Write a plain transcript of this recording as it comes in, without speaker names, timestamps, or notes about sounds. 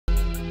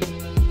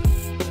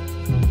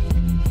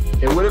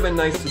it would have been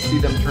nice to see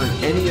them turn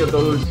any of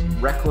those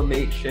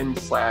reclamation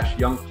 /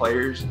 young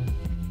players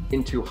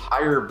into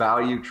higher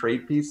value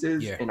trade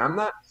pieces. Yeah. And I'm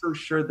not so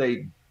sure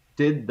they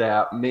did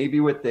that, maybe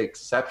with the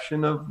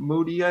exception of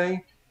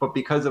Mudiay, but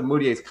because of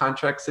Mudiay's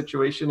contract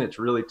situation, it's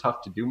really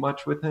tough to do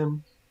much with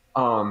him.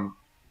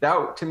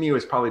 That to me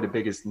was probably the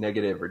biggest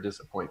negative or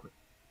disappointment.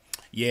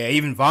 Yeah,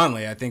 even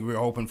Vonleh. I think we were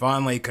hoping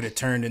Vonleh could have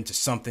turned into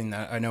something.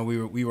 I know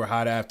we were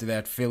hot after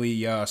that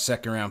Philly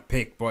second round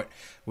pick, but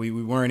we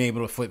weren't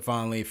able to flip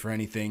Vonleh for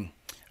anything.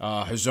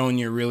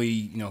 Hezonja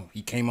really,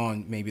 he came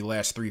on maybe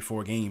last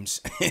 3-4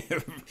 games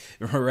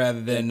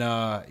rather than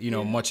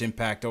much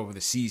impact over the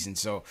season.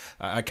 So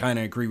I kind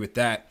of agree with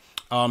that.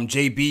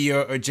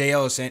 JB or J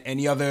Ellis,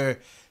 any other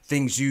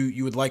things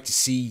you would like to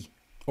see,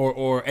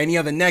 or any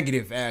other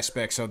negative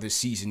aspects of this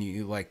season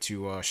you'd like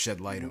to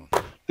shed light on?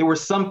 There were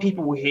some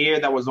people here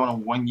that was on a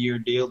 1-year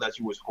deal that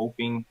you was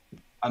hoping,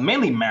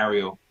 mainly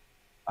Mario.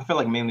 I feel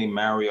like mainly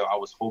Mario, I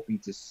was hoping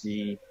to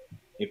see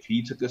if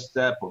he took a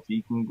step or if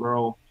he can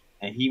grow.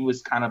 And he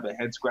was kind of a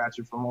head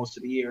scratcher for most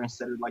of the year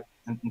instead of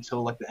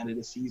until the end of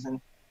the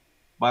season.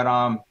 But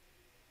I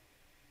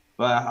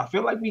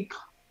feel like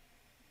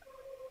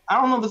I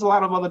don't know, there's a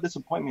lot of other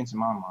disappointments in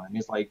my mind.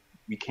 It's like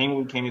we came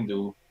what we came to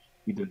do.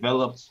 We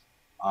developed.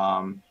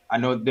 I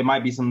know there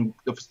might be some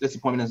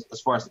disappointment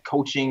as far as the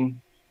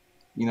coaching.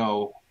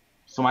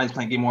 Somebody's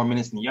playing getting more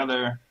minutes than the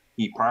other.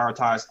 He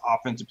prioritized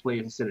offensive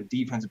players instead of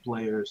defensive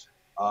players.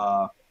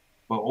 But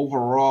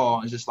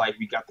overall, it's just like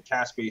we got the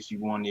cap space we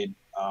wanted.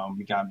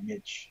 We got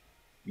Mitch.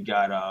 We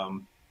got a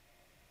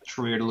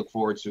Trier to look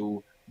forward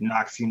to.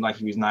 Knox seemed like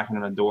he was knocking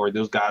on the door.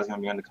 Those guys are going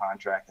to be under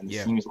contract. And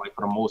it seems like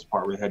for the most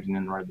part, we're heading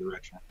in the right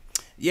direction.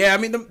 Yeah, I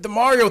mean, the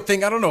Mario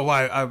thing, I don't know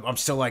why I'm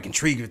still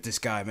intrigued with this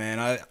guy,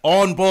 man.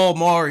 On-ball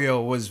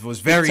Mario was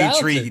very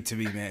intriguing to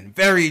me, man.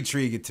 Very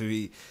intriguing to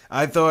me.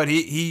 I thought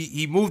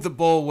he moved the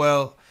ball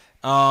well.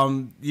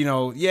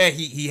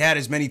 He had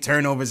as many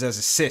turnovers as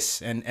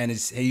assists, and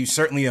he's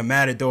certainly a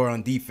matador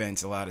on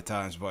defense a lot of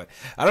times. But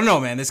I don't know,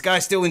 man. This guy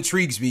still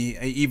intrigues me,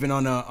 even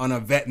on a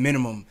vet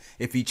minimum,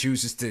 if he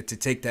chooses to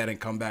take that and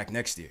come back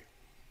next year.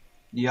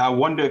 Yeah, I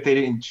wonder if they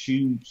didn't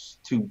choose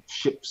to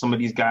ship some of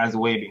these guys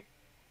away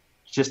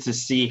just to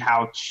see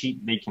how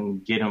cheap they can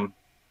get them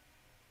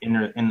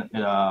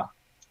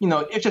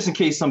if just in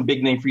case some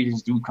big name free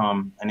agents do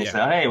come and they say,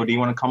 hey, well, do you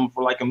want to come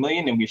for like $1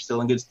 million and we're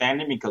still in good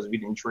standing because we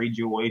didn't trade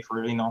you away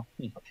for, a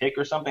pick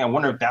or something? I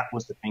wonder if that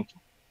was the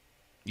thinking.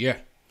 Yeah.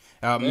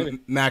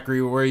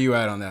 Macri, where are you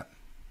at on that?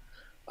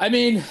 I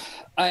mean,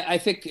 I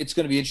think it's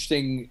going to be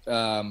interesting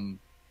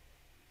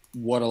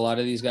what a lot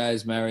of these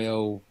guys,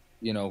 Mario,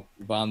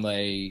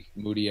 Vonleh,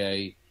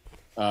 Mudiay,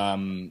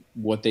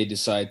 what they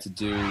decide to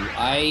do.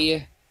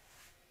 I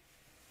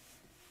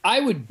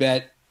would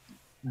bet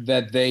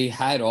that they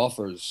had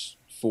offers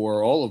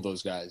for all of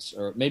those guys,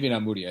 or maybe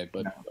not Mudiay,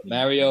 but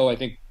Mario. I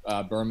think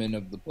Berman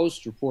of the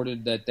Post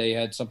reported that they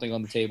had something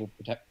on the table,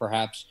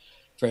 perhaps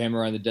for him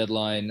around the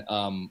deadline.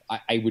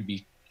 I would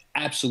be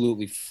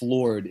absolutely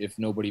floored if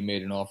nobody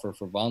made an offer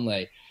for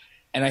Vonleh.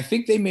 And I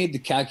think they made the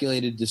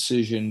calculated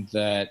decision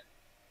that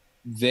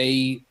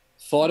they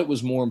thought it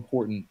was more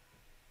important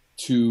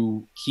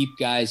to keep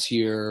guys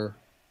here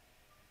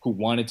who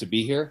wanted to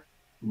be here.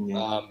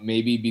 Yeah.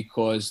 Maybe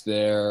because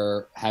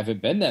there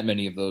haven't been that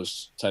many of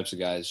those types of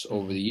guys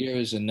over the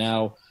years. And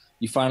now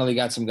you finally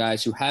got some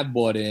guys who have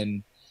bought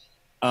in.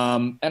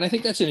 And I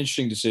think that's an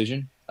interesting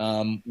decision.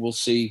 We'll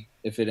see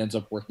if it ends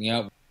up working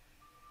out.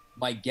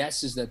 My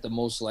guess is that the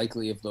most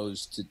likely of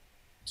those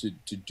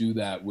to do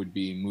that would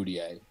be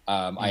Mudiay.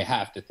 I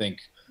have to think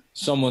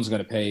someone's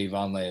going to pay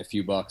Vonleh a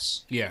few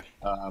bucks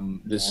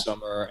this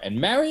summer.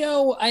 And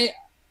Mario,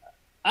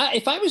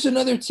 if I was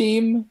another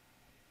team,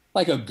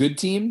 like a good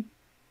team,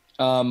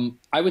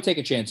 I would take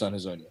a chance on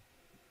Hezonja.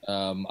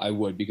 I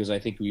would, because I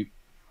think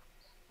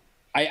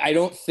I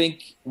don't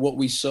think what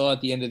we saw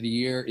at the end of the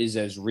year is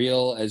as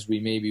real as we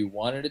maybe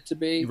wanted it to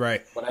be.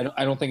 Right. But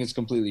I don't think it's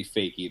completely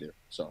fake either.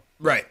 So.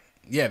 Right.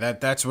 Yeah,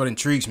 that's what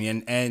intrigues me.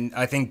 And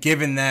I think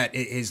given that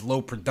his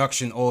low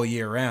production all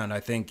year round, I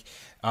think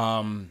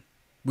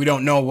we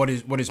don't know what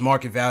his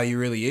market value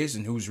really is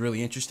and who's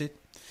really interested.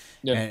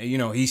 Yeah.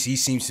 And, he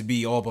seems to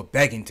be all but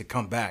begging to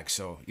come back.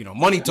 So,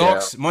 money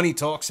talks. Yeah. Money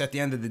talks at the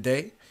end of the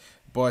day.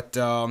 But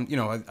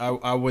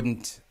I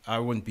wouldn't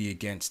be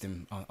against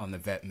him on the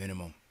vet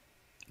minimum.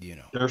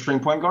 Third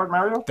string point guard,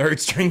 Mario. Third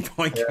string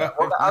point guard.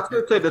 Well, I was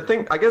going to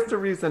say I guess the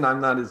reason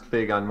I'm not as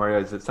big on Mario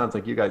as it sounds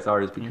like you guys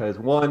are is because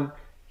one,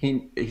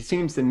 he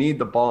seems to need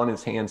the ball in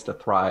his hands to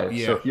thrive.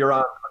 Yeah. So if you're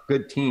on a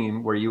good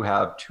team where you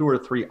have 2 or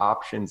 3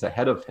 options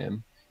ahead of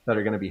him that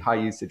are going to be high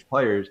usage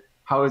players,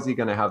 how is he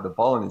going to have the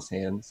ball in his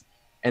hands?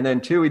 And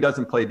then 2, he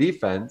doesn't play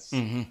defense.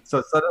 Mm-hmm.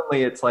 So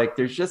suddenly it's like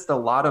there's just a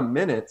lot of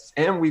minutes.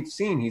 And we've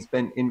seen he's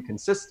been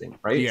inconsistent,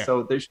 right? Yeah.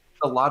 So there's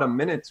a lot of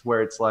minutes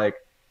where it's like,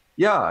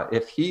 yeah,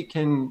 if he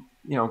can,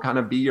 kind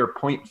of be your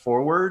point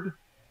forward,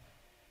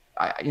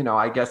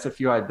 I guess if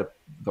you had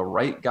the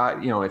right guy,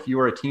 if you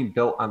were a team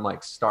built on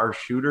like star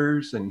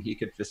shooters and he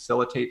could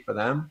facilitate for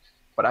them.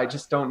 But I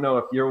just don't know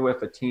if you're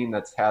with a team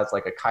that has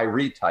like a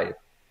Kyrie type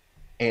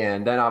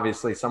And then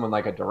obviously someone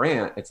like a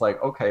Durant, it's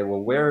like, okay,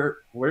 well,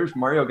 where's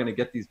Mario going to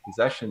get these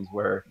possessions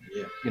where,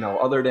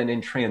 other than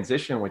in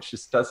transition, which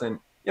just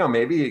doesn't,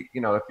 maybe,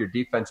 if your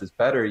defense is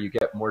better, you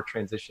get more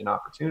transition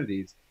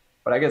opportunities.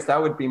 But I guess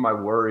that would be my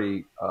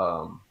worry,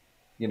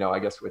 I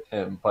guess with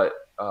him. But,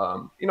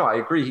 I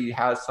agree he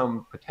has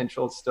some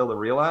potential still to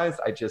realize.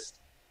 I guess,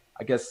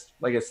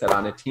 like I said,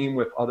 on a team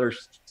with other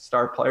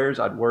star players,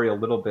 I'd worry a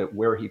little bit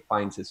where he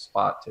finds his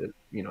spot to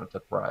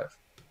thrive.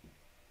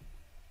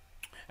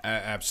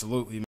 Absolutely.